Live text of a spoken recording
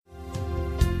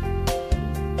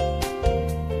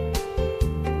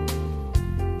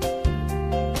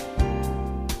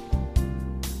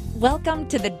Welcome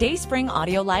to the Dayspring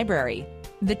Audio Library,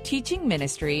 the teaching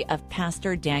ministry of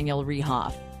Pastor Daniel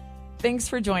Riehoff. Thanks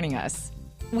for joining us.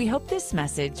 We hope this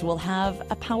message will have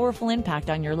a powerful impact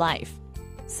on your life.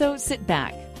 So sit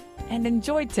back and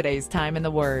enjoy today's time in the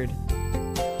Word.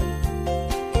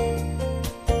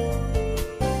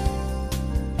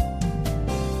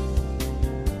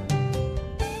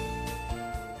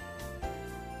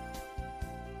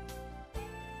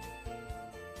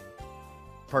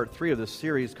 Part 3 of this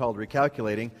series called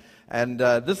Recalculating, and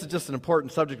this is just an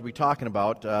important subject to be talking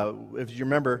about. If you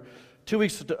remember, 2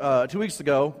 weeks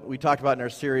ago, we talked about in our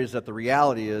series that the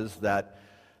reality is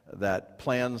that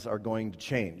plans are going to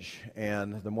change,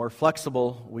 and the more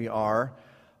flexible we are,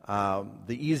 the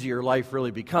easier life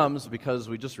really becomes, because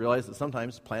we just realize that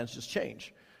sometimes plans just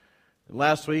change. And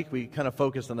last week, we kind of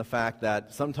focused on the fact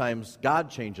that sometimes God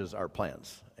changes our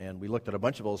plans, and we looked at a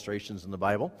bunch of illustrations in the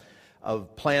Bible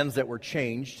of plans that were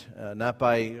changed, not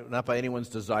by anyone's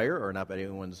desire or not by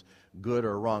anyone's good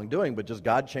or wrongdoing, but just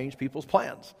God changed people's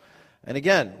plans. And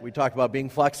again, we talked about being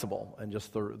flexible and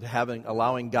just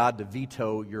allowing God to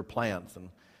veto your plans. And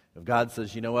if God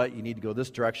says, you know what, you need to go this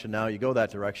direction now, you go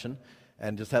that direction,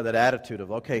 and just have that attitude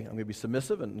of, okay, I'm going to be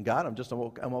submissive, and God,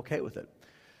 I'm okay with it.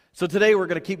 So today we're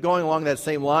going to keep going along that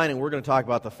same line, and we're going to talk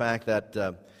about the fact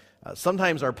that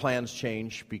sometimes our plans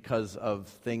change because of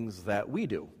things that we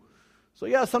do. So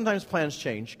yeah, sometimes plans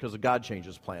change because God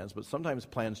changes plans, but sometimes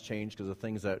plans change because of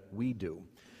things that we do.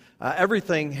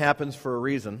 Everything happens for a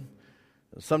reason.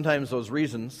 Sometimes those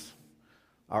reasons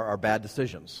are bad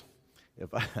decisions. If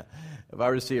I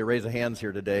were to see a raise of hands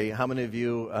here today, how many of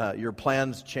you, your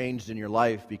plans changed in your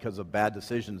life because of bad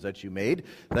decisions that you made?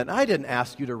 Then I didn't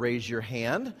ask you to raise your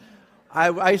hand.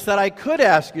 I said I could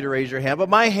ask you to raise your hand, but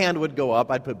my hand would go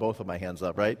up. I'd put both of my hands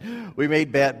up, right? We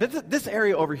made bad. This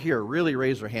area over here really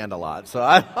raised their hand a lot, so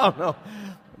I don't know.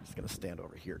 I'm just going to stand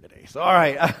over here today. So, all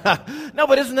right. No,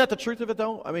 but isn't that the truth of it,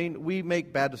 though? I mean, we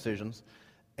make bad decisions,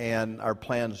 and our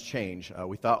plans change.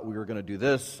 We thought we were going to do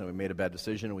this, and we made a bad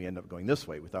decision, and we ended up going this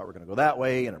way. We thought we were going to go that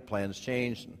way, and our plans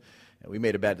changed, and we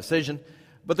made a bad decision.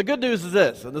 But the good news is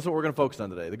this, and this is what we're going to focus on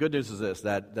today. The good news is this,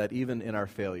 that even in our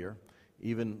failure,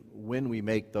 even when we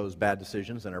make those bad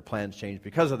decisions and our plans change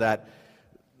because of that,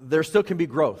 there still can be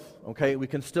growth, okay? We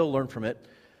can still learn from it.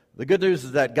 The good news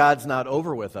is that God's not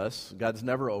over with us. God's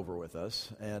never over with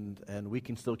us, and we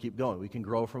can still keep going. We can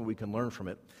grow from it. We can learn from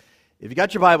it. If you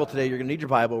got your Bible today, you're going to need your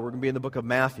Bible. We're going to be in the book of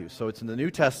Matthew. So it's in the New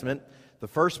Testament. The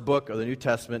first book of the New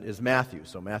Testament is Matthew.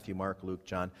 So Matthew, Mark, Luke,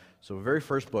 John. So the very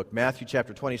first book, Matthew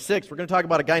chapter 26. We're going to talk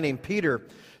about a guy named Peter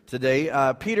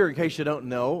today. Peter, in case you don't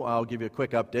know, I'll give you a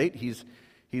quick update.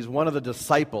 He's one of the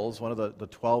disciples, one of the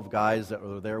 12 guys that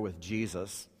were there with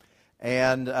Jesus.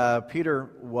 And Peter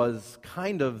was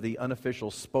kind of the unofficial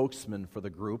spokesman for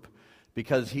the group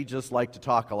because he just liked to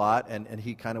talk a lot, and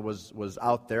he kind of was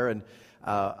out there, and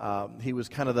he was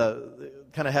kind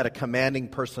of had a commanding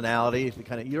personality.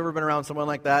 You ever been around someone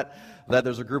like that? That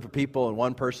there's a group of people and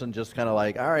one person just kind of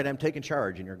like, all right, I'm taking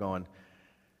charge, and you're going,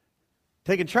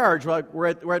 taking charge?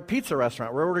 We're at pizza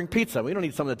restaurant. We're ordering pizza. We don't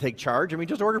need someone to take charge. I mean,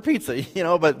 just order pizza,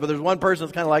 But there's one person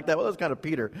that's kind of like that. Well, that's kind of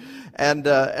Peter,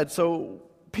 and so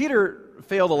Peter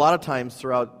failed a lot of times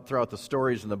throughout the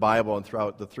stories in the Bible and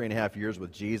throughout the 3.5 years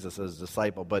with Jesus as a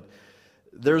disciple. But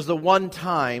there's the one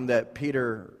time that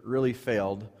Peter really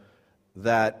failed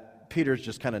that Peter's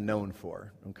just kind of known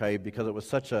for, okay, because it was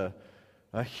such a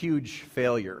huge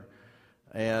failure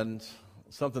and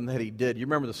something that he did. You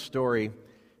remember the story.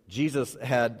 Jesus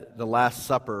had the Last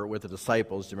Supper with the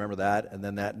disciples. Do you remember that? And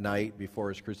then that night before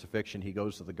his crucifixion, he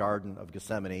goes to the Garden of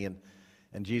Gethsemane,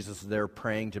 and Jesus is there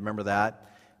praying. Do you remember that?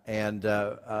 And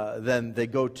then they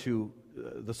go to,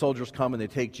 the soldiers come and they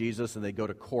take Jesus and they go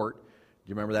to court. Do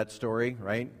you remember that story,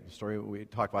 right? The story, we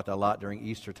talk about that a lot during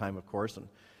Easter time, of course.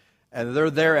 And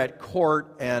they're there at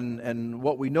court, and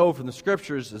what we know from the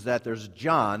Scriptures is that there's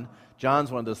John.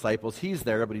 John's one of the disciples. He's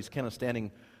there, but he's kind of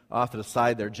standing off to the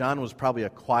side there. John was probably a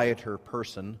quieter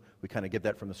person. We kind of get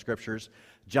that from the Scriptures.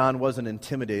 John wasn't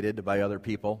intimidated by other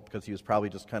people because he was probably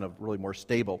just kind of really more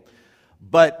stable.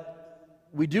 But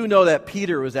we do know that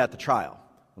Peter was at the trial,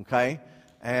 okay?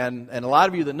 And a lot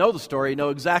of you that know the story know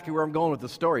exactly where I'm going with the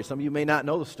story. Some of you may not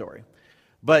know the story.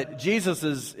 But Jesus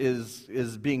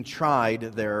is being tried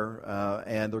there,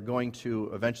 and they're going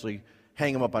to eventually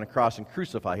hang him up on a cross and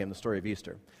crucify him, the story of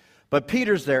Easter. But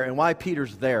Peter's there, and why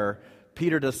Peter's there,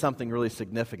 Peter does something really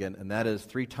significant, and that is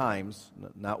 3 times,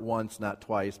 not once, not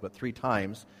twice, but 3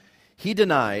 times, he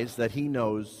denies that he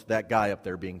knows that guy up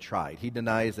there being tried. He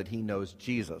denies that he knows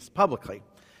Jesus publicly.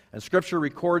 And Scripture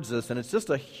records this, and it's just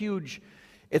a huge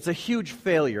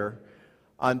failure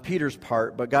on Peter's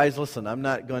part. But guys, listen,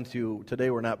 today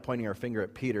we're not pointing our finger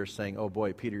at Peter saying, oh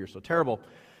boy, Peter, you're so terrible.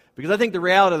 Because I think the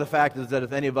reality of the fact is that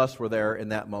if any of us were there in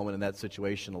that moment, in that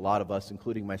situation, a lot of us,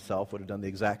 including myself, would have done the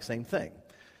exact same thing.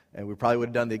 And we probably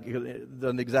would have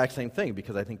done the exact same thing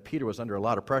because I think Peter was under a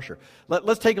lot of pressure.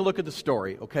 Let's take a look at the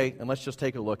story, okay? And let's just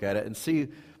take a look at it and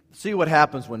see what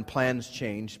happens when plans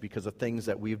change because of things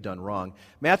that we've done wrong.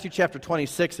 Matthew chapter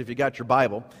 26, if you got your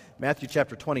Bible. Matthew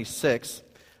chapter 26,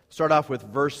 start off with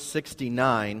verse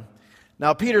 69.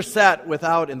 Now Peter sat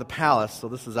without in the palace, so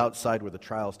this is outside where the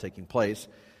trial is taking place.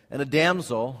 And a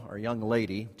damsel, or a young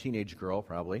lady, teenage girl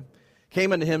probably,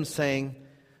 came unto him saying,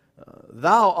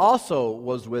 thou also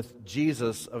was with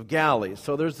Jesus of Galilee.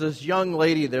 So there's this young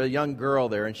lady there, a young girl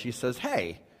there, and she says,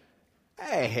 hey,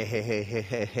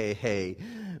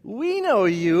 we know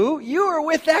you. You were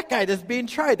with that guy that's being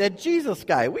tried, that Jesus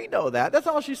guy. We know that. That's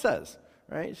all she says,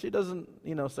 right? She doesn't,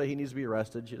 say he needs to be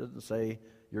arrested. She doesn't say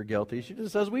you're guilty. She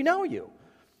just says, we know you.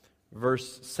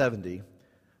 Verse 70,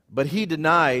 but he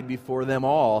denied before them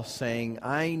all, saying,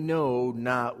 I know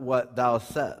not what thou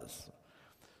says.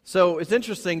 So it's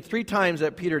interesting, 3 times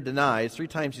that Peter denies, 3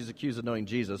 times he's accused of knowing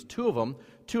Jesus. Two of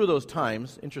those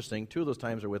times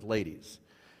are with ladies.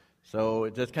 So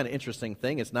that's kind of interesting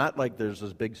thing. It's not like there's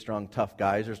this big, strong, tough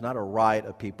guys. There's not a riot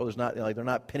of people. There's not they're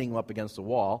not pinning him up against the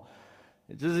wall.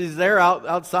 It's just he's there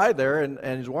outside there,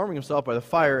 and he's warming himself by the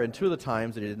fire. And 2 of the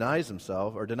times that he denies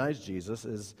himself or denies Jesus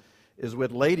is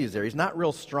with ladies there. He's not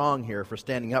real strong here for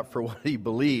standing up for what he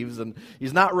believes, and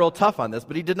he's not real tough on this,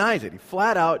 but he denies it. He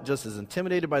flat out just is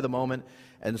intimidated by the moment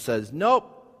and says,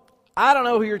 nope, I don't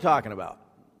know who you're talking about.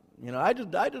 I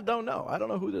just don't know. I don't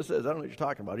know who this is. I don't know what you're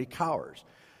talking about. He cowers.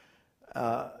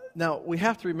 Now, we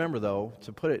have to remember, though,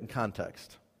 to put it in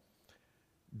context.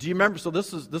 Do you remember, so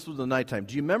this was the nighttime.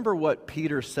 Do you remember what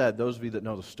Peter said, those of you that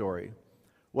know the story?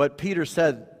 What Peter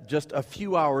said just a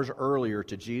few hours earlier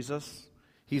to Jesus?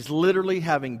 He's literally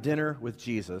having dinner with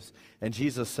Jesus, and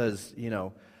Jesus says,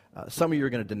 some of you are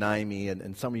going to deny me,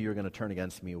 and some of you are going to turn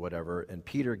against me, whatever. And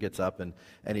Peter gets up, and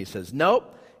he says,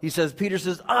 nope. Peter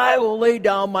says, I will lay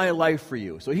down my life for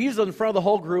you. So he's in front of the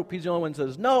whole group. He's the only one who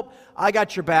says, nope, I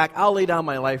got your back. I'll lay down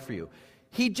my life for you.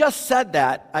 He just said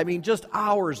that, just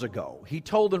hours ago. He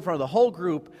told in front of the whole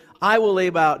group, I will lay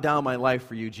down my life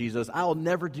for you, Jesus. I will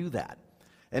never do that.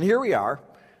 And here we are.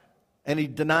 And he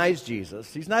denies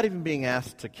Jesus. He's not even being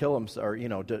asked to kill him or,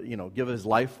 give his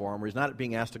life for him, or he's not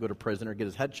being asked to go to prison or get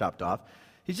his head chopped off.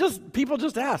 People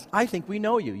just ask, I think we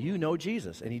know you. You know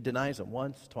Jesus. And he denies him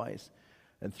once, twice,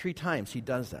 and 3 times he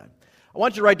does that. I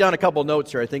want you to write down a couple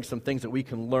notes here. I think some things that we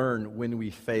can learn when we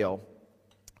fail.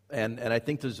 And I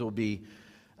think this will be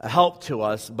a help to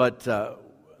us. But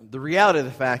the reality of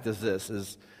the fact is this,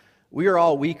 is we are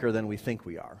all weaker than we think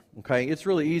we are, okay? It's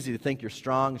really easy to think you're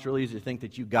strong. It's really easy to think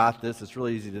that you got this. It's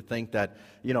really easy to think that,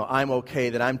 I'm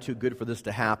okay, that I'm too good for this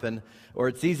to happen. Or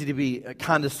it's easy to be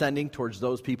condescending towards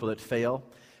those people that fail.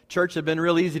 Church, have been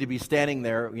real easy to be standing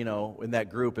there, in that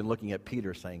group and looking at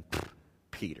Peter saying,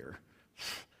 Peter,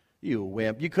 you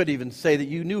wimp. You could even say that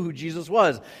you knew who Jesus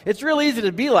was. It's real easy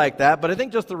to be like that, but I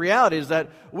think just the reality is that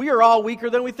we are all weaker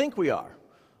than we think we are.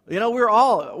 We're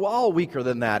all weaker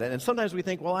than that. And sometimes we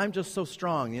think, well, I'm just so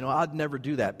strong. I'd never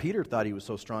do that. Peter thought he was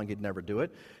so strong he'd never do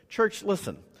it. Church,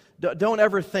 listen. Don't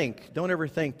ever think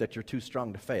that you're too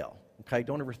strong to fail. Okay?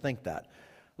 Don't ever think that.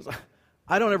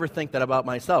 I don't ever think that about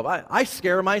myself. I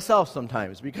scare myself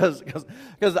sometimes because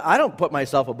I don't put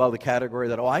myself above the category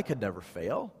that, I could never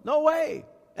fail. No way.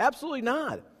 Absolutely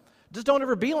not. Just don't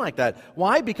ever be like that.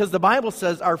 Why? Because the Bible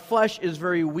says our flesh is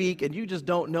very weak, and you just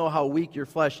don't know how weak your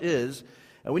flesh is.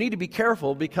 And we need to be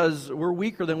careful because we're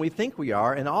weaker than we think we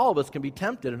are, and all of us can be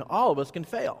tempted, and all of us can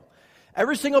fail.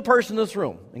 Every single person in this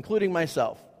room, including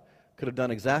myself, could have done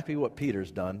exactly what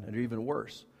Peter's done, and even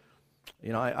worse.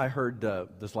 I heard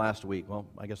this last week, well,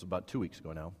 I guess about 2 weeks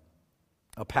ago now,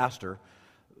 a pastor,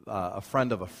 a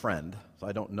friend of a friend, so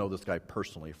I don't know this guy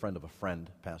personally, a friend of a friend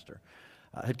pastor,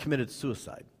 had committed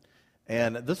suicide.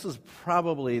 And this is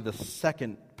probably the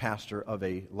second pastor of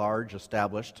a large,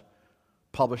 established,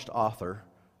 published author,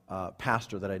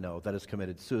 pastor that I know that has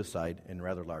committed suicide in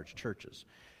rather large churches.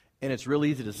 And it's real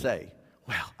easy to say,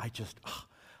 well,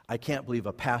 I can't believe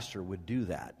a pastor would do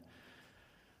that.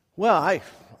 Well,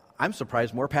 I'm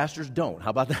surprised more pastors don't.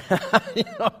 How about that?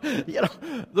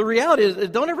 The reality is,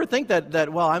 don't ever think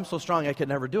that, well, I'm so strong I could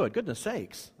never do it. Goodness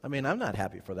sakes. I'm not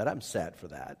happy for that. I'm sad for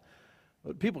that.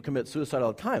 People commit suicide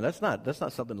all the time. That's not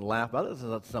something to laugh about. That's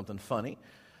not something funny.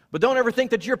 But don't ever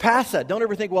think that you're past that. Don't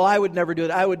ever think, well, I would never do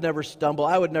it. I would never stumble.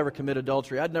 I would never commit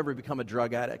adultery. I'd never become a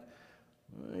drug addict.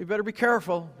 You better be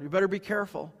careful. You better be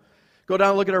careful. Go down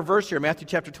and look at our verse here, Matthew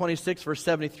chapter 26, verse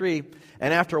 73.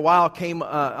 And after a while came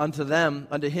unto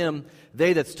him,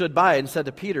 they that stood by, and said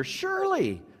to Peter,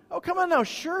 surely, oh come on now,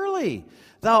 surely,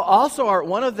 thou also art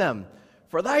one of them.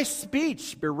 For thy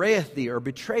speech bewrayeth thee, or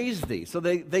betrays thee. So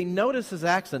they notice his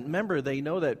accent. Remember, they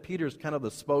know that Peter's kind of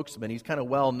the spokesman. He's kind of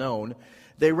well known.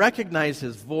 They recognize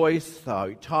his voice, how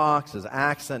he talks, his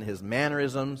accent, his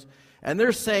mannerisms. And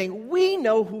they're saying, we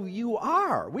know who you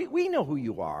are. We know who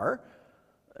you are.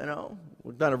 You know,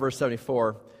 we're down to verse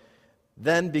 74.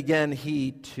 Then began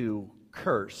he to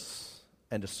curse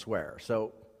and to swear.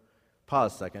 So,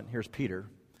 pause a second. Here's Peter.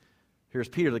 Here's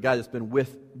Peter, the guy that's been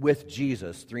with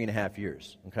Jesus 3.5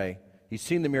 years. Okay, he's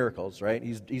seen the miracles, right?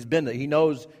 He's been there. He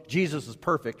knows Jesus is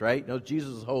perfect, right? He knows Jesus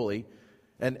is holy.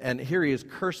 And here he is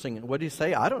cursing. And what did he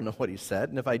say? I don't know what he said.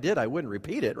 And if I did, I wouldn't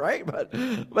repeat it, right?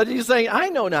 But he's saying, I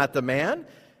know not the man.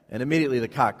 And immediately the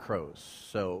cock crows.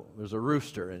 So there's a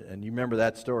rooster. And you remember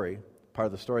that story, part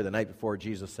of the story, the night before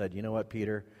Jesus said, you know what,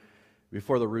 Peter?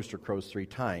 Before the rooster crows 3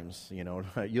 times, you know,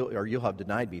 you'll have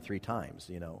denied me 3 times,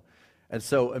 you know. And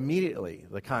so immediately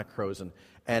the cock crows.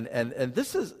 And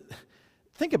this is,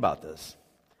 think about this.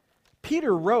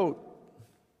 Peter wrote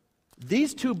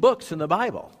these 2 books in the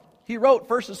Bible. He wrote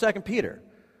 1st and 2nd Peter.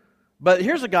 But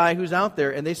here's a guy who's out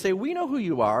there, and they say, we know who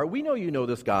you are. We know you know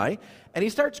this guy. And he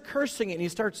starts cursing and he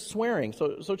starts swearing.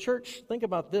 So church, think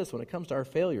about this when it comes to our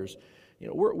failures. You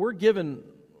know, we're given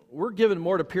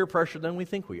more to peer pressure than we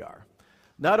think we are.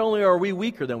 Not only are we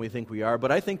weaker than we think we are,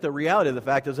 but I think the reality of the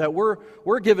fact is that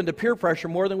we're given to peer pressure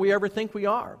more than we ever think we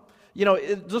are. You know,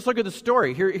 just look at the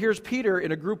story. Here's Peter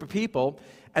in a group of people,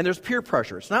 and there's peer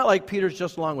pressure. It's not like Peter's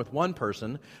just along with one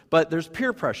person, but there's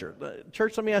peer pressure.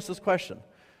 Church, let me ask this question.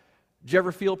 Did you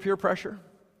ever feel peer pressure?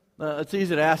 It's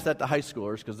easy to ask that to high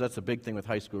schoolers, because that's a big thing with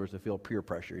high schoolers, to feel peer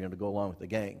pressure, you know, to go along with the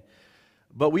gang.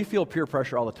 But we feel peer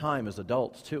pressure all the time as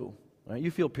adults, too. Right? You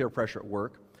feel peer pressure at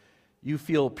work. You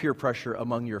feel peer pressure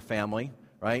among your family,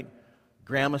 right?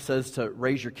 Grandma says to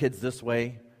raise your kids this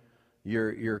way.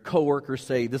 Your coworkers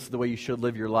say this is the way you should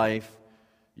live your life.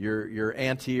 Your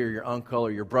auntie or your uncle or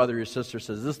your brother or your sister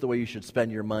says this is the way you should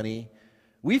spend your money.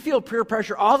 We feel peer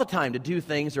pressure all the time to do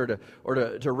things or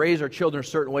to raise our children a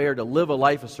certain way or to live a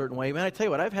life a certain way. Man, I tell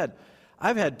you what,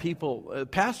 I've had people,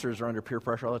 pastors are under peer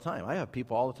pressure all the time. I have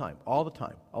people all the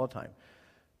time.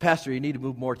 Pastor, you need to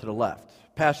move more to the left.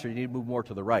 Pastor, you need to move more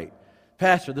to the right.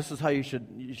 Pastor, this is how you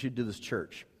should do this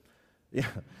church. Yeah,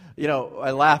 you know,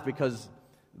 I laugh because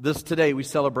today we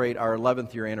celebrate our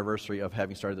 11th year anniversary of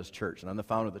having started this church. And I'm the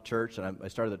founder of the church, and I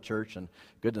started the church, and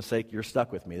goodness sake, you're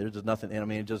stuck with me. There's just nothing, I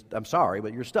mean, I'm sorry,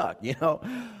 but you're stuck, you know.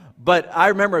 But I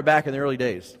remember back in the early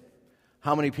days,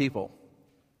 how many people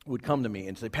would come to me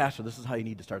and say, Pastor, this is how you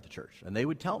need to start the church. And they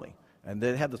would tell me. And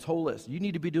they'd have this whole list. You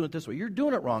need to be doing it this way. You're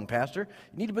doing it wrong, Pastor.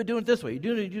 You need to be doing it this way.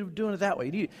 You're doing it that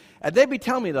way. And they'd be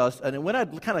telling me this, and when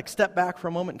I'd kind of step back for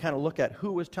a moment and kind of look at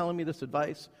who was telling me this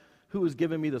advice, who was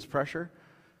giving me this pressure,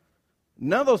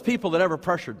 none of those people that ever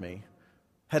pressured me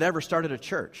had ever started a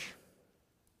church.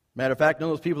 Matter of fact, none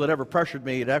of those people that ever pressured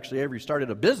me had actually ever started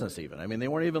a business even. I mean, they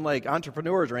weren't even like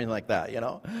entrepreneurs or anything like that, you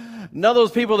know. None of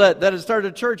those people that had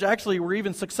started a church actually were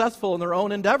even successful in their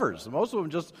own endeavors. Most of them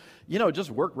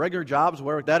just worked regular jobs,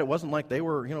 where like that. It wasn't like they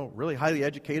were, really highly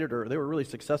educated or they were really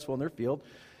successful in their field.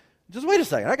 Just wait a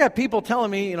second. I got people telling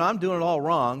me, I'm doing it all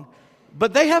wrong.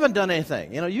 But they haven't done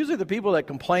anything. Usually the people that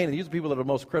complain and usually the people that are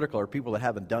most critical are people that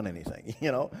haven't done anything.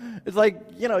 It's like,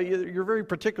 you're very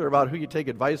particular about who you take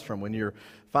advice from when you're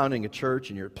founding a church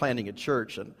and you're planting a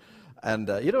church. And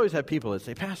you'd always have people that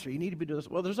say, Pastor, you need to be doing this.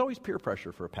 Well, there's always peer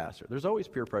pressure for a pastor. There's always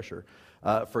peer pressure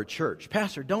for a church.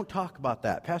 Pastor, don't talk about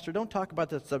that. Pastor, don't talk about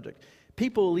that subject.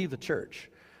 People will leave the church.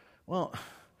 Well,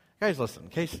 guys, listen, in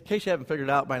case you haven't figured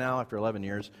it out by now after 11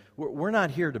 years, we're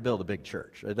not here to build a big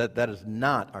church. That is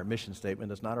not our mission statement.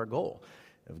 That's not our goal.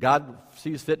 If God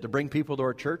sees fit to bring people to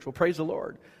our church, well, praise the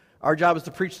Lord. Our job is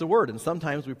to preach the Word, and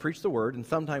sometimes we preach the Word, and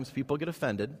sometimes people get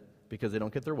offended because they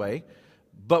don't get their way.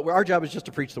 But our job is just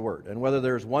to preach the Word. And whether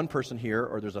there's one person here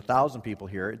or there's 1,000 people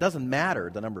here, it doesn't matter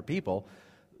the number of people.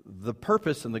 The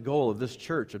purpose and the goal of this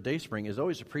church of Dayspring is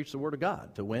always to preach the Word of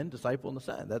God, to win, disciple, and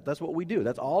ascend. That's what we do.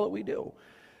 That's all that we do.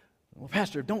 Well,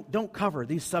 Pastor, don't cover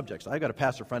these subjects. I got a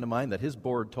pastor friend of mine that his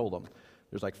board told him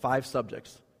there's like 5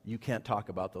 subjects. You can't talk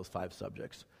about those 5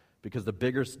 subjects because the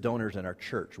biggest donors in our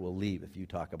church will leave if you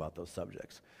talk about those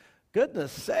subjects.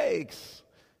 Goodness sakes.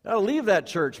 Now leave that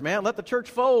church, man. Let the church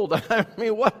fold. I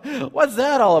mean, what's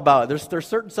that all about? There's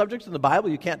certain subjects in the Bible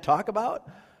you can't talk about?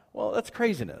 Well, that's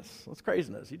craziness. That's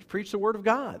craziness. You preach the Word of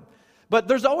God. But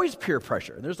there's always peer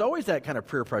pressure. There's always that kind of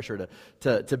peer pressure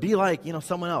to be like,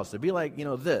 someone else, to be like,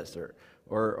 this,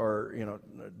 or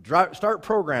start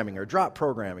programming or drop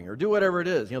programming or do whatever it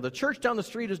is. The church down the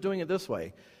street is doing it this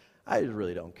way. I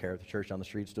really don't care if the church down the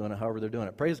street's doing it however they're doing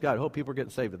it. Praise God. I hope people are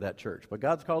getting saved at that church. But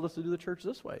God's called us to do the church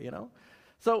this way,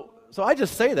 So I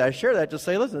just say that. I share that. Just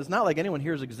say, listen, it's not like anyone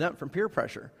here is exempt from peer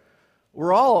pressure. We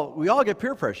all get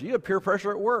peer pressure. You have peer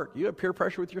pressure at work. You have peer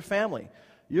pressure with your family.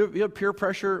 You have peer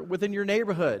pressure within your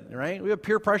neighborhood, right? We have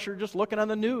peer pressure just looking on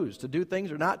the news to do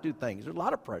things or not do things. There's a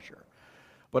lot of pressure.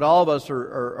 But all of us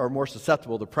are more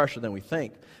susceptible to pressure than we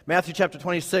think. Matthew chapter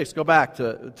 26, go back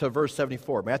to verse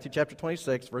 74. Matthew chapter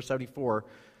 26, verse 74.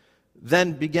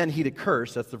 Then began he to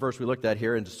curse, that's the verse we looked at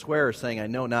here, and to swear, saying, I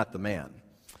know not the man.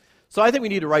 So I think we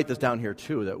need to write this down here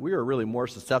too, that we are really more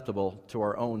susceptible to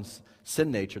our own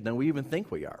sin nature than we even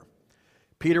think we are.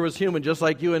 Peter was human just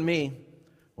like you and me.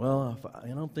 Well, I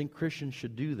don't think Christians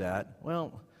should do that.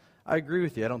 Well, I agree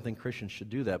with you. I don't think Christians should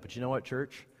do that. But you know what,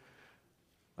 church?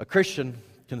 A Christian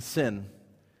can sin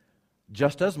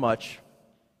just as much,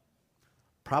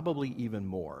 probably even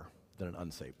more, than an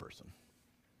unsaved person.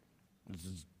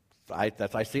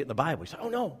 I see it in the Bible. You say, oh,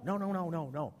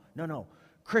 no.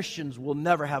 Christians will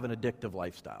never have an addictive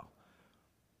lifestyle.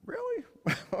 Really?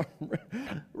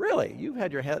 Really? You've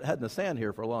had your head in the sand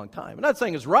here for a long time. I'm not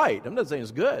saying it's right. I'm not saying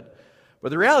it's good. But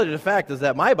the reality of the fact is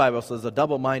that my Bible says a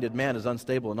double-minded man is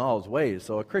unstable in all his ways.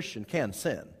 So a Christian can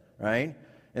sin, right?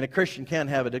 And a Christian can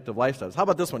have addictive lifestyles. How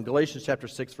about this one? Galatians chapter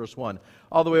 6, verse 1.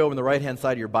 All the way over on the right-hand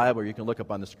side of your Bible, you can look up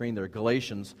on the screen there.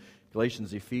 Galatians,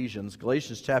 Ephesians.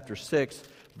 Galatians chapter 6,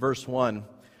 verse 1.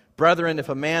 Brethren, if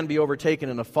a man be overtaken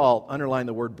in a fault, underline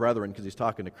the word brethren because he's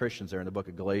talking to Christians there in the book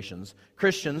of Galatians.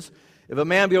 Christians, if a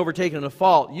man be overtaken in a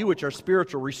fault, you which are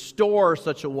spiritual, restore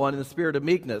such a one in the spirit of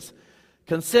meekness,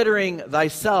 considering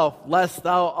thyself, lest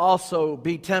thou also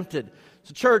be tempted.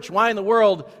 So church, why in the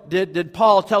world did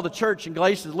Paul tell the church in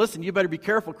Galatians, listen, you better be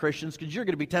careful, Christians, because you're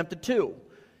going to be tempted too.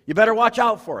 You better watch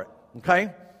out for it,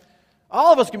 okay?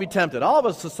 All of us can be tempted. All of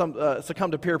us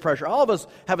succumb to peer pressure. All of us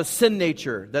have a sin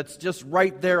nature that's just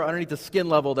right there underneath the skin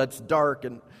level that's dark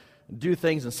and do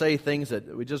things and say things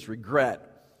that we just regret.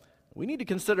 We need to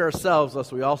consider ourselves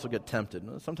lest we also get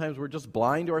tempted. Sometimes we're just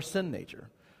blind to our sin nature.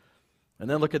 And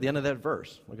then look at the end of that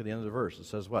verse. Look at the end of the verse. It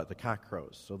says what? The cock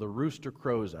crows. So the rooster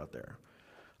crows out there.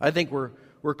 I think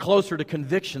we're closer to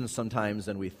conviction sometimes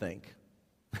than we think.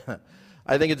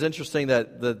 I think it's interesting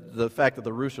that the fact that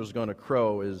the rooster is going to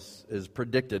crow is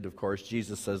predicted, of course.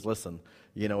 Jesus says, listen,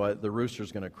 you know what, the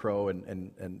rooster's going to crow,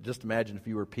 and just imagine if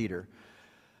you were Peter.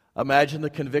 Imagine the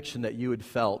conviction that you had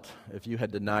felt if you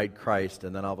had denied Christ,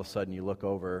 and then all of a sudden you look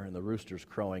over and the rooster's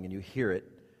crowing and you hear it,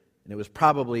 and it was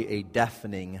probably a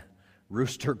deafening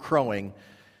rooster crowing,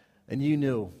 and you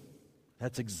knew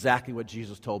that's exactly what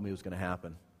Jesus told me was going to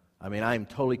happen. I mean, I'm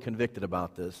totally convicted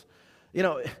about this.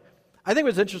 I think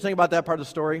what's interesting about that part of the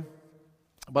story,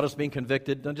 about us being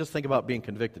convicted, don't just think about being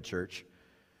convicted, church.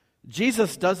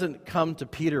 Jesus doesn't come to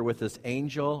Peter with this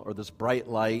angel or this bright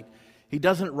light. He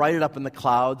doesn't write it up in the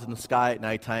clouds in the sky at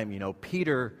nighttime,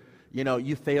 Peter,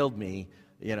 you failed me.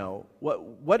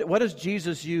 What does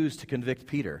Jesus use to convict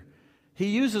Peter? He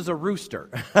uses a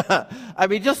rooster. I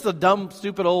mean, just a dumb,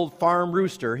 stupid old farm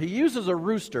rooster. He uses a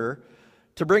rooster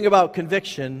to bring about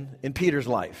conviction in Peter's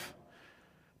life.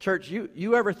 Church,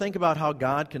 you ever think about how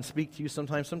God can speak to you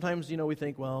sometimes? Sometimes, we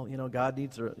think, well, God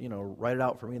needs to, write it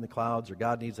out for me in the clouds, or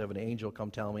God needs to have an angel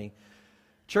come tell me.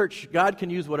 Church, God can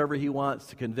use whatever He wants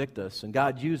to convict us, and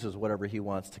God uses whatever He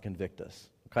wants to convict us,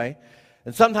 okay?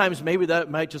 And sometimes maybe that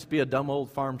might just be a dumb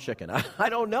old farm chicken. I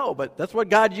don't know, but that's what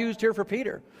God used here for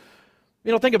Peter.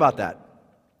 Think about that.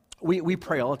 We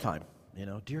pray all the time,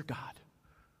 dear God,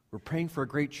 we're praying for a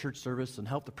great church service and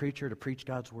help the preacher to preach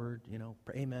God's word,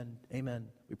 amen, amen.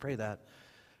 We pray that.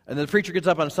 And then the preacher gets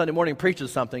up on a Sunday morning and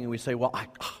preaches something, and we say, well,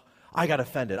 I got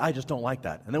offended. I just don't like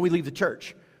that. And then we leave the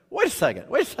church. Wait a second.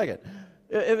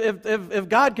 If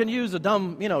God can use a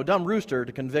dumb rooster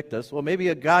to convict us, well,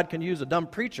 maybe God can use a dumb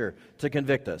preacher to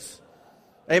convict us.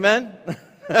 Amen?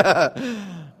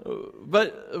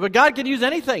 But God can use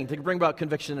anything to bring about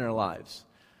conviction in our lives.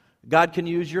 God can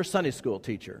use your Sunday school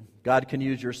teacher. God can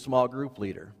use your small group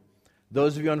leader.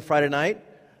 Those of you on Friday night,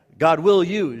 God will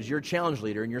use your challenge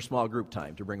leader in your small group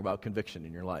time to bring about conviction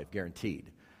in your life, guaranteed.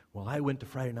 Well, I went to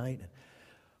Friday night,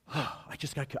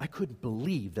 and I couldn't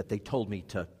believe that they told me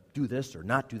to do this or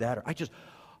not do that, or I just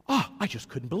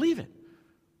couldn't believe it.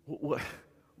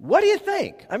 What do you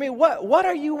think? I mean, what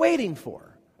are you waiting for?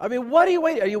 I mean, what are you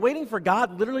waiting? Are you waiting for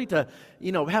God literally to,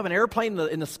 have an airplane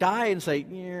in the sky and say,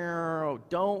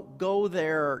 don't go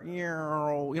there,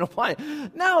 fly?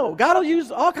 No, God will use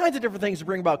all kinds of different things to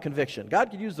bring about conviction. God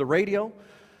could use the radio.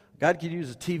 God could use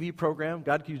a TV program.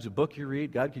 God could use a book you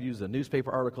read. God could use a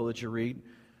newspaper article that you read.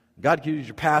 God could use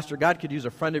your pastor. God could use a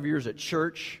friend of yours at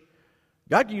church.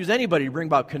 God could use anybody to bring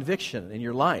about conviction in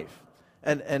your life.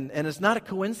 And it's not a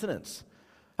coincidence.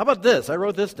 How about this? I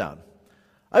wrote this down.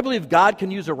 I believe God can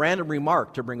use a random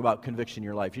remark to bring about conviction in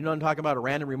your life. You know what I'm talking about, a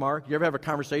random remark? You ever have a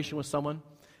conversation with someone?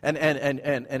 And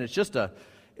it's just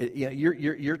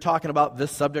you're talking about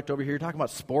this subject over here. You're talking about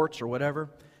sports or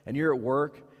whatever. And you're at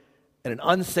work. And an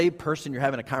unsaved person you're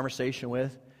having a conversation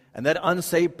with, and that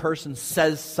unsaved person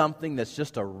says something that's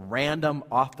just a random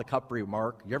off-the-cuff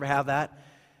remark. You ever have that?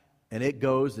 And it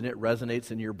goes and it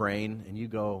resonates in your brain, and you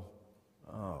go,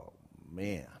 oh,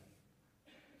 man,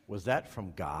 was that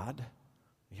from God?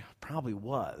 Yeah, probably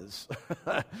was.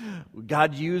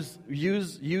 God use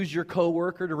your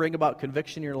coworker to bring about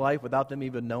conviction in your life without them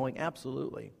even knowing?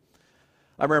 Absolutely.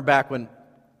 I remember back when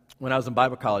I was in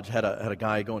Bible college, I had a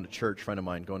guy going to church, a friend of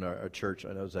mine going to a church.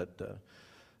 I was at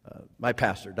my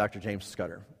pastor, Dr. James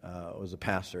Scudder, was a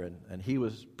pastor, and he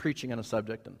was preaching on a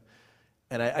subject,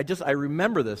 and I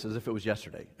remember this as if it was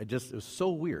yesterday. It was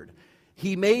so weird.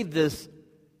 He made this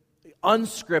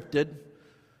unscripted,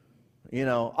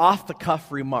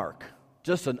 off-the-cuff remark,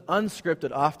 just an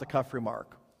unscripted, off-the-cuff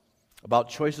remark about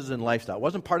choices in lifestyle. It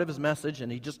wasn't part of his message,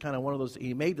 and he just kind of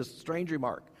he made this strange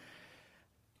remark.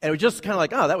 And it was just kind of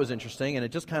like, oh, that was interesting, and it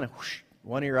just kind of whoosh,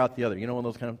 one ear out the other. You know one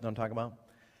of those kind of I'm talking about?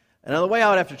 And on the way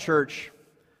out after church,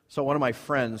 saw one of my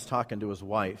friends talking to his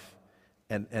wife,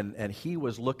 and he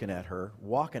was looking at her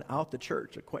walking out the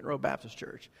church, at Quentin Road Baptist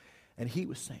Church, and he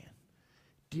was saying,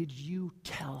 did you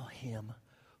tell him?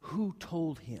 Who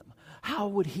told him? How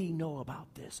would he know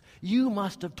about this? You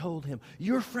must have told him.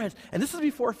 Your friends. And this is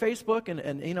before Facebook and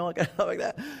like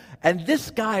that. And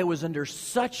this guy was under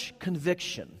such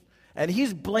conviction. And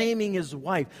he's blaming his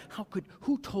wife.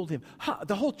 Who told him?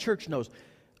 The whole church knows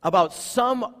about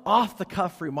some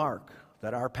off-the-cuff remark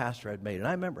that our pastor had made. And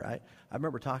I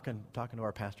remember talking to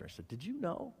our pastor. I said, did you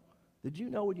know? Did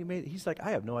you know what you made? He's like,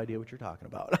 I have no idea what you're talking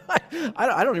about.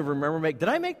 I don't even remember did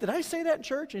I say that in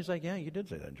church? And he's like, yeah, you did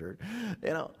say that in church.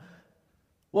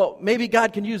 Well, maybe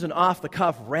God can use an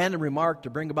off-the-cuff random remark to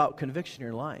bring about conviction in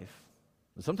your life.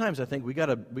 And sometimes I think we got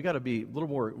to be a little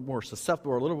more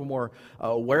susceptible, or a little bit more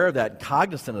aware of that,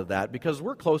 cognizant of that, because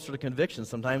we're closer to conviction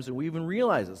sometimes than we even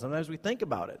realize it. Sometimes we think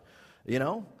about it.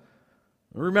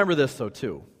 Remember this though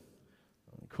too.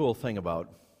 The cool thing about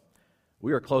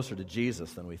we are closer to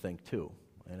Jesus than we think too.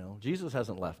 Jesus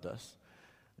hasn't left us.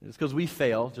 Just because we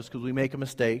fail, just because we make a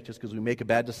mistake, just because we make a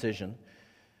bad decision,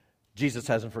 Jesus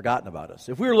hasn't forgotten about us.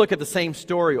 If we were to look at the same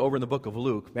story over in the book of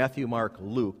Luke, Matthew, Mark,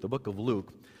 Luke, the book of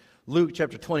Luke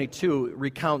chapter 22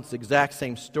 recounts the exact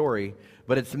same story,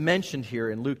 but it's mentioned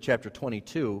here in Luke chapter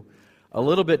 22. A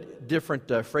little bit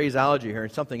different phraseology here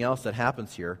and something else that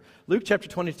happens here. Luke chapter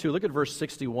 22, look at verse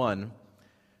 61.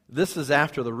 This is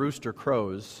after the rooster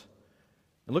crows.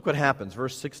 And look what happens,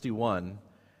 verse 61.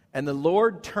 And the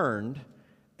Lord turned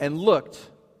and looked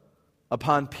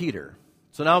upon Peter.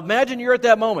 So now imagine you're at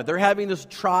that moment. They're having this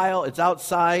trial. It's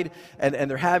outside, and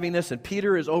they're having this, and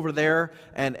Peter is over there,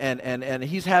 and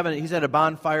he's at a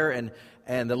bonfire,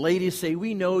 and the ladies say,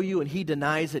 we know you, and he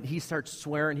denies it, and he starts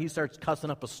swearing, he starts cussing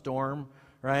up a storm,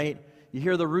 right? You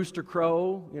hear the rooster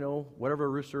crow, whatever a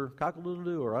rooster,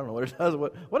 cock-a-doodle-doo, or I don't know what it does.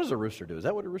 What does a rooster do? Is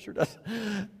that what a rooster does?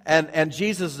 And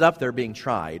Jesus is up there being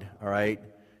tried, all right?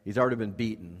 He's already been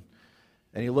beaten.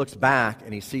 And he looks back,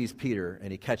 and he sees Peter,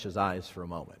 and he catches eyes for a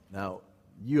moment. Now,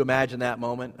 you imagine that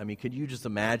moment? I mean, could you just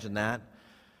imagine that?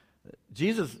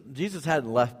 Jesus hadn't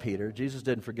left Peter. Jesus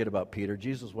didn't forget about Peter.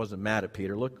 Jesus wasn't mad at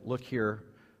Peter. Look here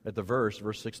at the verse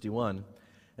 61.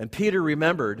 And Peter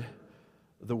remembered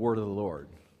the word of the Lord.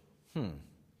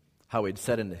 How he'd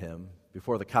said unto him,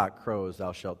 before the cock crows,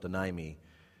 thou shalt deny me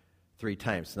 3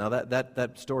 times. Now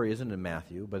that story isn't in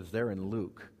Matthew, but it's there in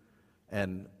Luke.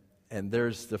 And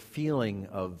there's the feeling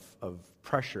of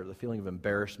pressure, the feeling of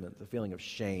embarrassment, the feeling of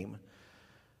shame.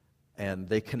 And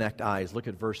they connect eyes. Look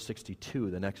at verse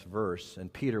 62, the next verse.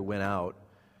 And Peter went out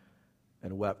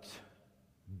and wept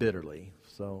bitterly.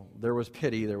 So there was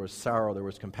pity, there was sorrow, there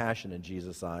was compassion in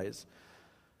Jesus' eyes.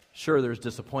 Sure, there's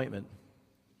disappointment,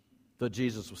 but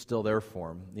Jesus was still there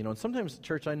for him. And sometimes,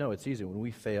 church, I know it's easy. When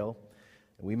we fail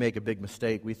and we make a big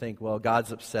mistake, we think, well,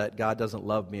 God's upset, God doesn't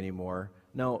love me anymore.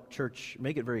 No, church,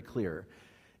 make it very clear.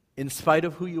 In spite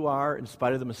of who you are, in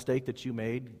spite of the mistake that you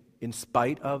made, in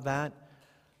spite of that,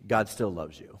 God still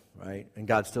loves you, right? And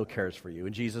God still cares for you.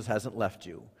 And Jesus hasn't left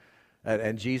you.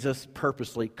 And Jesus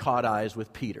purposely caught eyes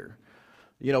with Peter.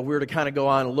 We were to kind of go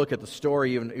on and look at the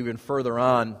story even further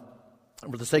on.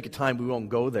 For the sake of time, we won't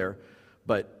go there.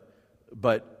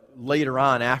 But later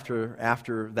on,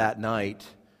 after that night,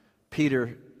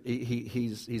 Peter,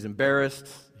 he's embarrassed.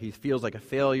 He feels like a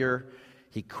failure.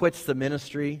 He quits the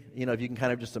ministry. You know, if you can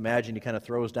kind of just imagine, he kind of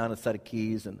throws down a set of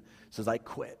keys and says, I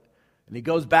quit. And he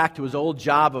goes back to his old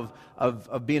job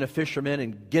of being a fisherman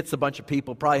and gets a bunch of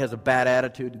people, probably has a bad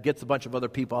attitude, and gets a bunch of other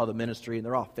people out of the ministry, and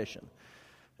they're all fishing.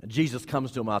 And Jesus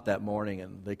comes to them out that morning,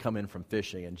 and they come in from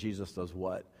fishing, and Jesus does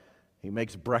what? He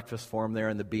makes breakfast for them there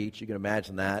on the beach. You can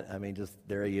imagine that. I mean, just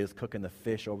there he is cooking the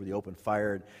fish over the open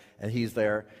fire, and he's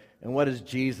there. And what does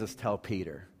Jesus tell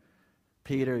Peter?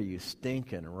 Peter, you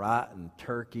stinking, rotten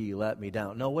turkey, you let me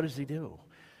down. No, what does he do?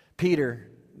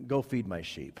 Peter, go feed my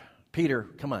sheep. Peter,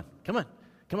 come on.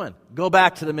 Go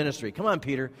back to the ministry. Come on,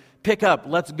 Peter. Pick up.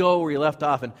 Let's go where you left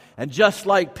off. And just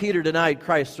like Peter denied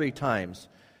Christ 3 times,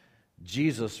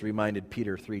 Jesus reminded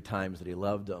Peter 3 times that he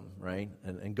loved him, right?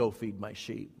 And go feed my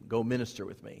sheep. Go minister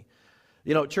with me.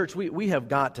 You know, church, we have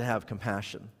got to have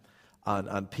compassion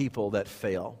on people that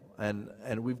fail.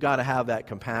 And we've got to have that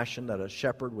compassion that a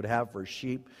shepherd would have for his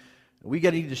sheep. We got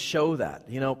to need to show that.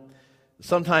 You know,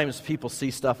 sometimes people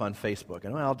see stuff on Facebook,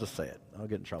 and I'll just say it. I'll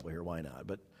get in trouble here. Why not?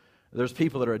 But there's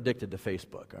people that are addicted to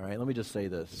Facebook, all right? Let me just say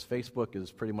this. Facebook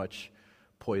is pretty much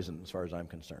poison as far as I'm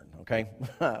concerned, okay?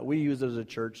 We use it as a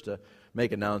church to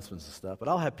make announcements and stuff, but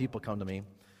I'll have people come to me,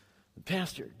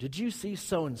 Pastor, did you see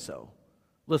so-and-so?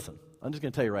 Listen, I'm just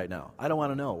going to tell you right now, I don't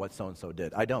want to know what so-and-so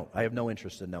did. I don't. I have no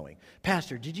interest in knowing.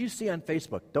 Pastor, did you see on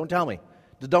Facebook? Don't tell me.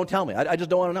 Just don't tell me. I just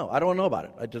don't want to know. I don't want to know about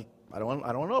it. I don't want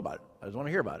to know about it. I just want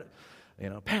to hear about it. You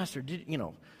know, Pastor,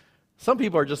 some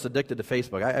people are just addicted to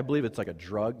Facebook. I believe it's like a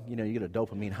drug. You know, you get a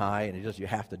dopamine high and you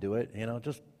have to do it. You know,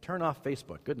 just turn off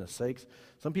Facebook. Goodness sakes.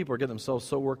 Some people are getting themselves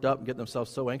so worked up and getting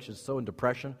themselves so anxious, so in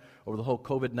depression over the whole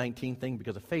COVID-19 thing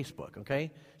because of Facebook,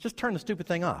 okay? Just turn the stupid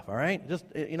thing off, all right? Just,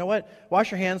 you know what? Wash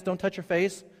your hands. Don't touch your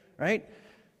face, right?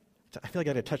 I feel like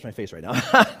I got to touch my face right now.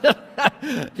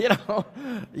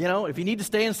 you know, if you need to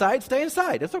stay inside, stay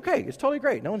inside. It's okay. It's totally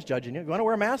great. No one's judging you. You want to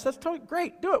wear a mask? That's totally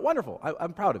great. Do it. Wonderful.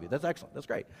 I'm proud of you. That's excellent. That's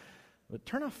great. But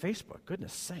turn off Facebook.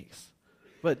 Goodness sakes.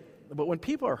 But when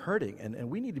people are hurting, and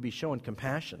we need to be showing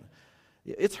compassion,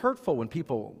 it's hurtful when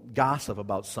people gossip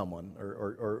about someone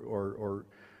or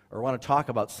want to talk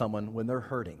about someone when they're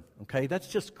hurting. Okay, that's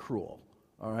just cruel.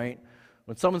 All right.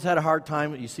 When someone's had a hard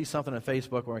time, you see something on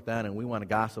Facebook like that, and we want to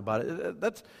gossip about it.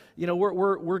 That's, you know,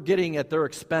 we're getting at their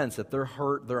expense, at their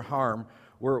hurt, their harm.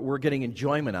 We're getting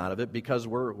enjoyment out of it because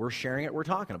we're sharing it. We're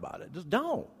talking about it. Just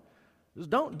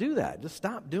don't do that. Just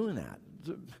stop doing that.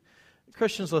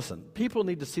 Christians, listen. People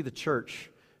need to see the church.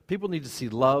 People need to see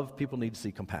love. People need to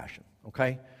see compassion.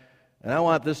 Okay, and I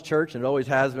want this church, and it always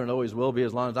has been, and always will be,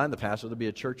 as long as I'm the pastor, to be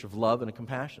a church of love and a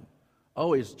compassion.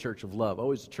 Always a church of love,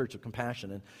 always a church of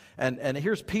compassion. And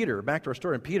here's Peter, back to our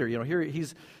story. And Peter, you know, here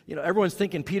he's, you know, everyone's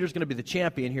thinking Peter's going to be the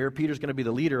champion here. Peter's going to be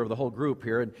the leader of the whole group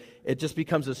here. And it just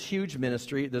becomes this huge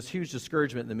ministry, this huge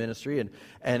discouragement in the ministry, and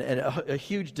a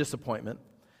huge disappointment.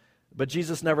 But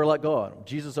Jesus never let go of him.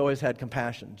 Jesus always had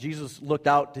compassion. Jesus looked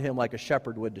out to him like a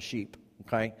shepherd would to sheep,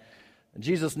 okay? And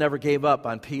Jesus never gave up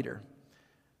on Peter.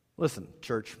 Listen,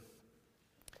 church,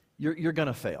 you're going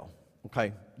to fail.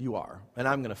 Okay, you are, and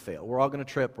I'm going to fail. We're all going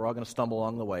to trip. We're all going to stumble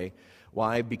along the way.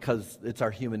 Why? Because it's our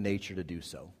human nature to do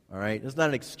so, all right? It's not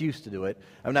an excuse to do it.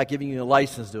 I'm not giving you a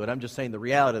license to do it. I'm just saying the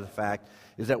reality of the fact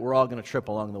is that we're all going to trip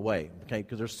along the way, okay?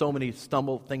 Because there's so many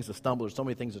things to stumble. There's so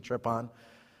many things to trip on,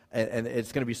 and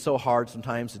it's going to be so hard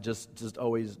sometimes to just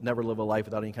always never live a life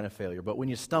without any kind of failure. But when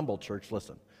you stumble, church,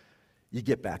 listen, you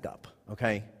get back up,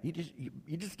 okay? You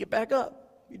just get back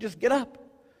up. You just get up.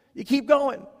 You keep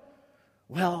going.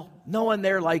 Well, no one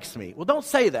there likes me. Well, don't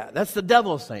say that. That's the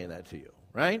devil saying that to you,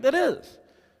 right? That is.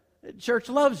 The church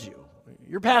loves you.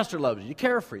 Your pastor loves you. You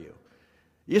care for you.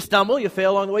 You stumble, you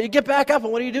fail along the way, you get back up,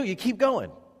 and what do? You keep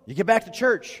going. You get back to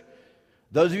church.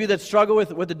 Those of you that struggle with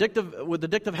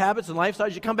addictive habits and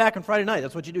lifestyles, you come back on Friday night.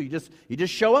 That's what you do. You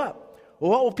just show up.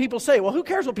 Well, what will people say? Well, who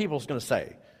cares what people's going to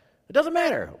say? It doesn't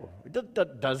matter.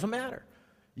 It doesn't matter.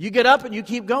 You get up and you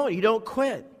keep going. You don't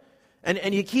quit.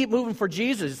 And you keep moving for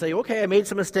Jesus. You say, okay, I made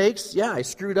some mistakes. Yeah, I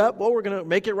screwed up. Well, we're going to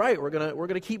make it right. We're going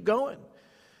to keep going.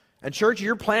 And church,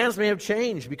 your plans may have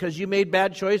changed because you made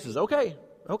bad choices. Okay,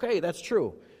 that's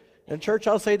true. And church,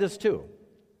 I'll say this too.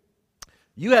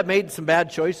 You have made some bad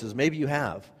choices. Maybe you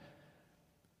have.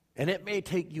 And it may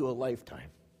take you a lifetime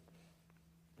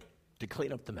to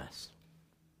clean up the mess.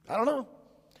 I don't know.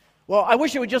 Well, I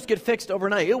wish it would just get fixed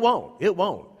overnight. It won't.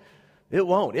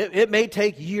 It may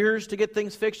take years to get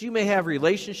things fixed. You may have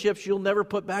relationships you'll never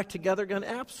put back together again.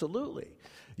 Absolutely.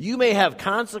 You may have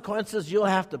consequences you'll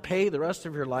have to pay the rest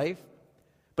of your life.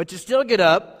 But you still get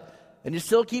up, and you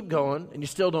still keep going, and you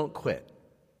still don't quit.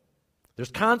 There's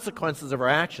consequences of our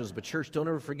actions, but church, don't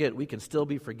ever forget, we can still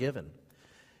be forgiven.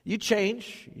 You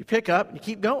change, you pick up, and you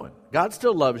keep going. God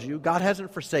still loves you. God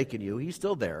hasn't forsaken you. He's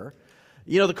still there.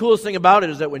 You know, the coolest thing about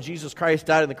it is that when Jesus Christ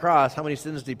died on the cross, how many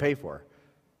sins did he pay for?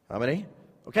 How many?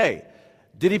 Okay.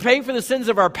 Did he pay for the sins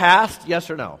of our past? Yes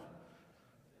or no?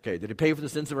 Okay. Did he pay for the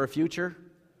sins of our future?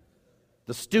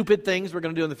 The stupid things we're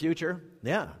going to do in the future?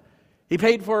 Yeah. He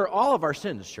paid for all of our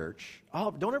sins, church.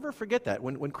 Don't ever forget that.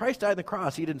 When Christ died on the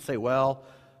cross, he didn't say, well,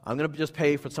 I'm going to just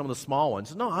pay for some of the small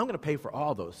ones. No, I'm going to pay for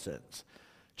all those sins.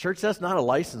 Church, that's not a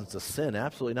license to sin.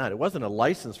 Absolutely not. It wasn't a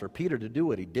license for Peter to do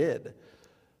what he did.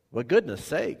 But goodness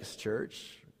sakes,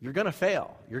 church, you're going to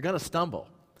fail. You're going to stumble.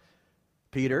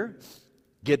 Peter,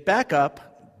 get back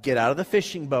up. Get out of the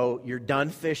fishing boat. You're done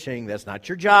fishing. That's not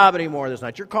your job anymore. That's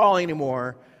not your calling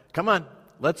anymore. Come on,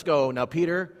 let's go. Now,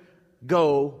 Peter,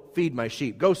 go feed my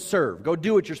sheep. Go serve. Go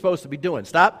do what you're supposed to be doing.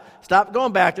 Stop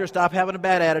going back there. Stop having a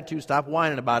bad attitude. Stop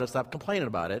whining about it. Stop complaining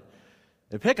about it.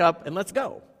 And pick up and let's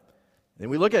go. And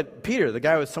we look at Peter, the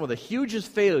guy with some of the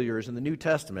hugest failures in the New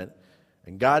Testament,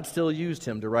 and God still used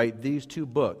him to write these 2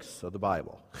 books of the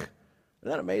Bible. Isn't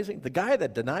that amazing? The guy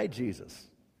that denied Jesus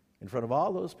in front of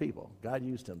all those people, God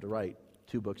used him to write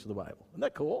 2 books of the Bible. Isn't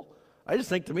that cool? I just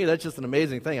think, to me, that's just an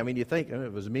amazing thing. I mean, you think if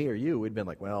it was me or you, we'd been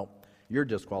like, well, you're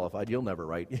disqualified. You'll never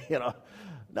write.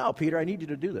 No, Peter, I need you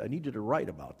to do that. I need you to write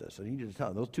about this. I need you to tell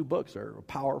them. Those 2 books are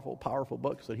powerful, powerful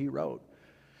books that he wrote.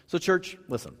 So, church,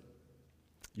 listen.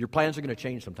 Your plans are going to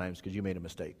change sometimes because you made a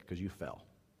mistake, because you fell.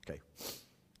 Okay.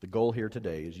 The goal here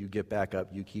today is you get back up,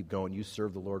 you keep going, you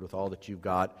serve the Lord with all that you've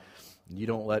got, and you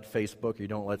don't let Facebook or you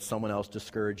don't let someone else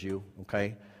discourage you,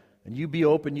 okay? And you be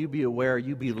open, you be aware,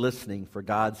 you be listening for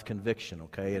God's conviction,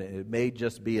 okay? And it may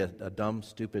just be a dumb,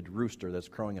 stupid rooster that's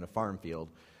crowing in a farm field,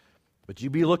 but you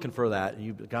be looking for that,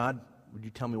 and God, would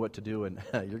you tell me what to do? And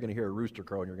you're going to hear a rooster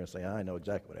crow, and you're going to say, I know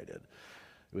exactly what I did.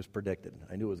 It was predicted.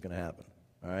 I knew it was going to happen.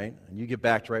 All right? And you get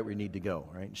back to right where you need to go.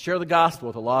 All right? Share the gospel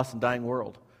with a lost and dying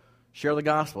world. Share the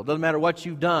gospel. It doesn't matter what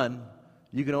you've done,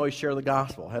 you can always share the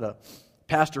gospel. I had a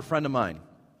pastor friend of mine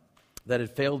that had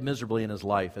failed miserably in his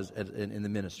life in the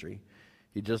ministry.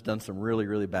 He'd just done some really,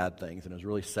 really bad things, and it was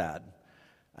really sad.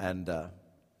 And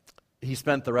he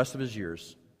spent the rest of his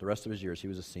years, he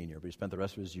was a senior, but he spent the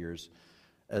rest of his years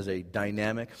as a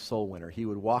dynamic soul winner. He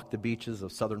would walk the beaches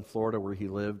of southern Florida where he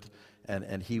lived,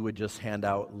 and he would just hand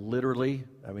out literally,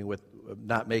 I mean, with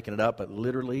not making it up, but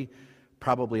literally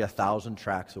probably 1,000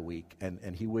 tracts a week.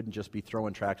 And he wouldn't just be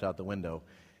throwing tracts out the window.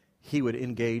 He would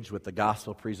engage with the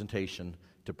gospel presentation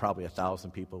to probably 1,000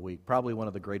 people a week. Probably one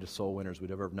of the greatest soul winners we'd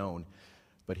ever known.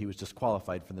 But he was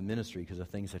disqualified from the ministry because of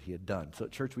things that he had done. So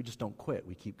at church, we just don't quit.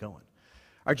 We keep going.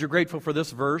 Aren't you grateful for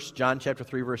this verse? John chapter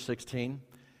 3, verse 16.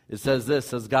 It says this,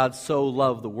 says, God so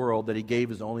loved the world that he gave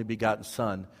his only begotten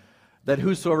Son, that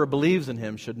whosoever believes in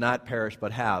him should not perish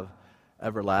but have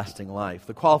everlasting life.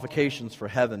 The qualifications for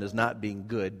heaven is not being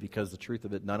good, because the truth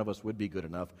of it, none of us would be good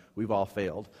enough. We've all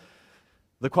failed.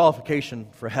 The qualification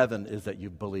for heaven is that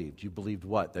you believed. You believed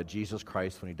what? That Jesus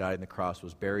Christ, when he died on the cross,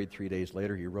 was buried. 3 days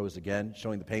later, he rose again,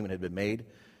 showing the payment had been made.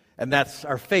 And that's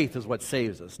our faith is what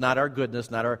saves us. Not our goodness,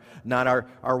 not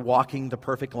our walking the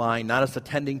perfect line, not us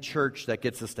attending church that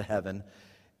gets us to heaven.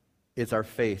 It's our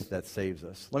faith that saves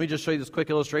us. Let me just show you this quick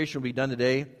illustration we'll be done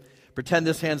today. Pretend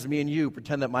this hand's me and you.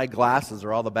 Pretend that my glasses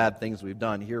are all the bad things we've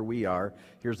done. Here we are.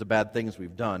 Here's the bad things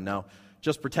we've done. Now,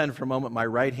 just pretend for a moment my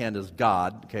right hand is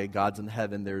God. Okay, God's in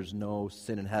heaven. There's no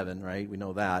sin in heaven, right? We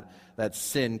know that. That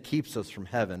sin keeps us from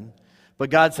heaven. But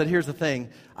God said, here's the thing.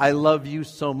 I love you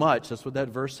so much. That's what that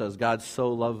verse says. God so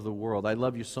loved the world. I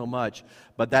love you so much.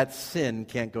 But that sin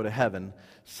can't go to heaven.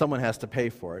 Someone has to pay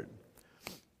for it.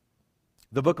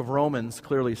 The book of Romans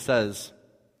clearly says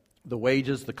the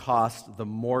wages, the cost, the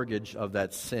mortgage of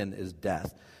that sin is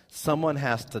death. Someone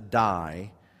has to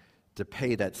die to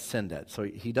pay that sin debt. So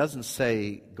he doesn't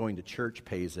say going to church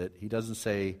pays it. He doesn't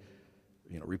say,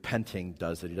 repenting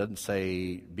does it. He doesn't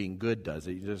say being good does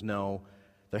it. He just know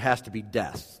there has to be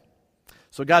death.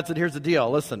 So God said, here's the deal.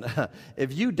 Listen,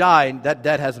 if you die and that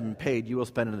debt hasn't been paid, you will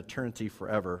spend an eternity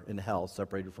forever in hell,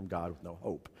 separated from God with no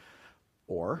hope.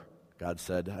 Or God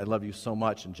said, I love you so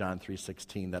much in John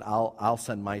 3:16 that I'll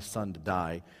send my Son to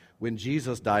die. When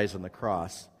Jesus dies on the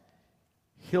cross,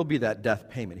 he'll be that death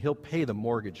payment. He'll pay the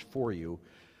mortgage for you,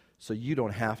 so you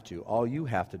don't have to. All you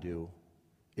have to do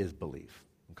is believe,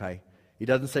 okay? He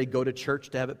doesn't say go to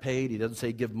church to have it paid. He doesn't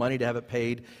say give money to have it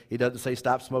paid. He doesn't say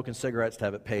stop smoking cigarettes to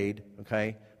have it paid,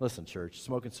 okay? Listen, church,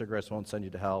 smoking cigarettes won't send you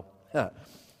to hell.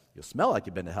 You'll smell like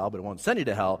you've been to hell, but it won't send you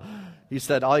to hell. He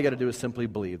said all you got to do is simply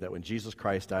believe that when Jesus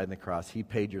Christ died on the cross, he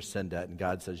paid your sin debt, and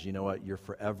God says, you know what, you're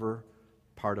forever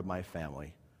part of my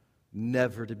family.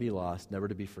 never to be lost, never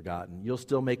to be forgotten. You'll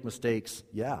still make mistakes,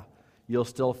 yeah. You'll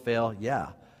still fail, yeah.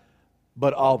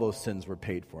 But all those sins were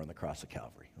paid for on the cross of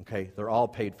Calvary, okay? They're all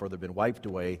paid for. They've been wiped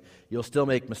away. You'll still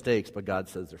make mistakes, but God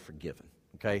says they're forgiven,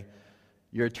 okay?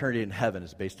 Your eternity in heaven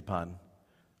is based upon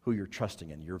who you're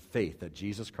trusting in, your faith that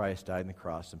Jesus Christ died on the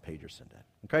cross and paid your sin debt,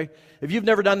 okay? If you've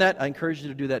never done that, I encourage you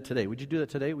to do that today. Would you do that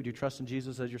today? Would you trust in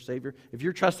Jesus as your Savior? If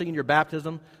you're trusting in your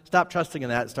baptism, stop trusting in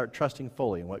that and start trusting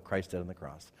fully in what Christ did on the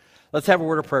cross. Let's have a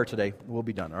word of prayer today. We'll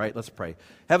be done, all right? Let's pray.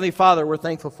 Heavenly Father, we're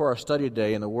thankful for our study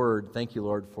today in the Word. Thank you,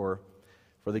 Lord, for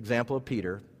the example of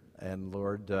Peter. And,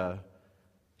 Lord,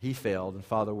 he failed, and,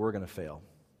 Father, we're going to fail.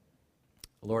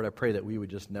 Lord, I pray that we would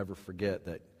just never forget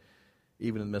that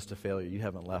even in the midst of failure, you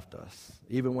haven't left us.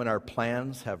 Even when our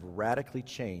plans have radically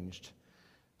changed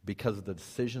because of the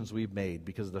decisions we've made,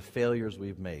 because of the failures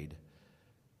we've made,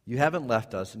 you haven't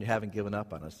left us and you haven't given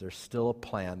up on us. There's still a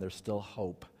plan. There's still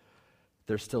hope.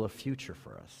 There's still a future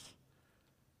for us.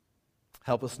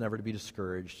 Help us never to be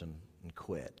discouraged and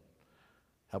quit.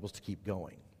 Help us to keep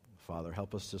going. Father,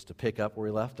 help us just to pick up where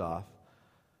we left off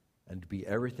and to be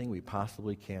everything we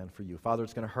possibly can for you. Father,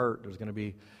 it's going to hurt. There's going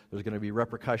to be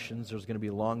repercussions. There's going to be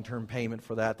long-term payment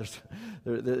for that.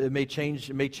 It may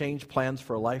change plans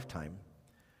for a lifetime.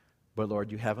 But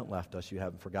Lord, you haven't left us. You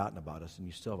haven't forgotten about us, and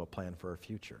you still have a plan for our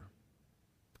future.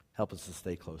 Help us to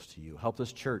stay close to you. Help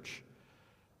this church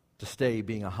to stay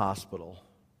being a hospital,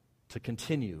 to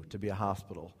continue to be a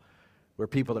hospital where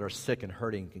people that are sick and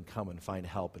hurting can come and find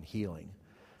help and healing.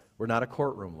 We're not a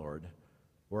courtroom, Lord.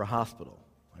 We're a hospital.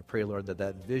 I pray, Lord,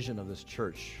 that vision of this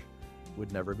church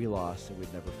would never be lost and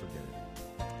we'd never forget it.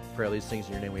 Pray all these things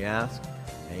in your name we ask.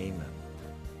 Amen.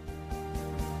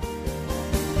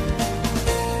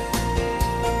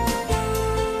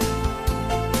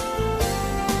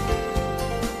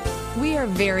 We are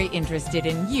very interested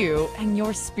in you and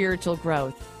your spiritual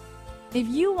growth. If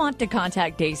you want to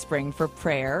contact Dayspring for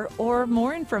prayer or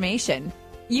more information,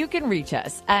 you can reach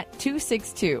us at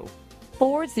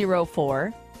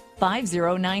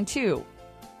 262-404-5092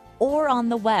 or on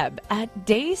the web at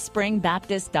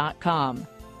dayspringbaptist.com.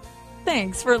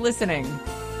 Thanks for listening.